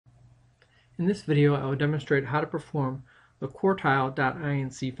In this video, I will demonstrate how to perform the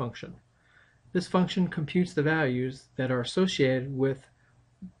QUARTILE.INC function. This function computes the values that are associated with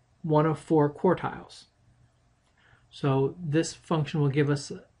one of four quartiles. So this function will give us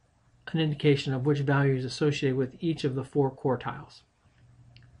an indication of which value is associated with each of the four quartiles.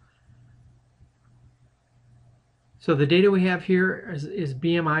 So the data we have here is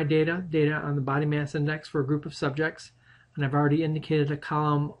BMI data on the body mass index for a group of subjects, and I've already indicated a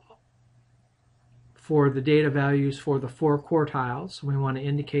column for the data values for the four quartiles. So we want to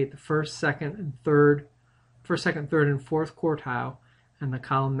indicate the first, second, third, and fourth quartile, and the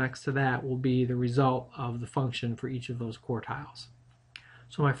column next to that will be the result of the function for each of those quartiles.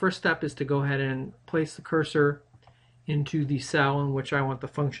 So my first step is to go ahead and place the cursor into the cell in which I want the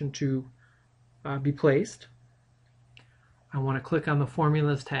function to be placed. I want to click on the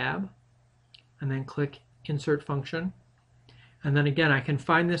Formulas tab and then click Insert Function. And then again, I can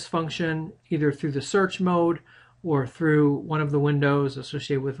find this function either through the search mode or through one of the windows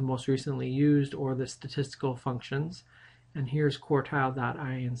associated with the most recently used or the statistical functions. And here's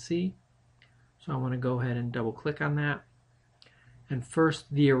QUARTILE.INC. So I want to go ahead and double click on that. And first,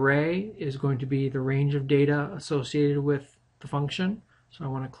 the array is going to be the range of data associated with the function. So I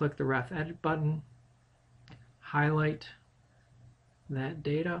want to click the Ref Edit button, highlight that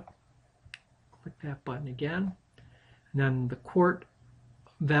data, click that button again. And then the quart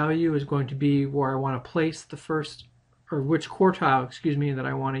value is going to be where I want to place the first, or which quartile, that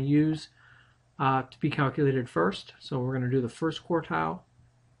I want to use to be calculated first. So we're going to do the first quartile,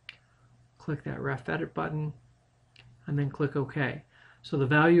 click that Ref Edit button, and then click OK. So the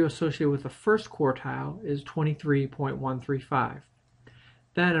value associated with the first quartile is 23.135.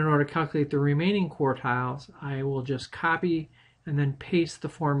 Then in order to calculate the remaining quartiles, I will just copy and then paste the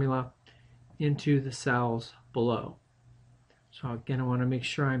formula into the cells below. So again, I want to make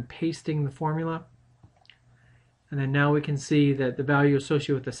sure I'm pasting the formula. And then now we can see that the value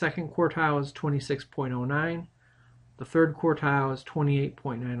associated with the second quartile is 26.09, the third quartile is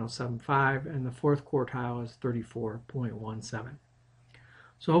 28.9075, and the fourth quartile is 34.17.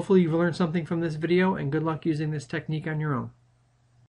 So hopefully you've learned something from this video, and good luck using this technique on your own.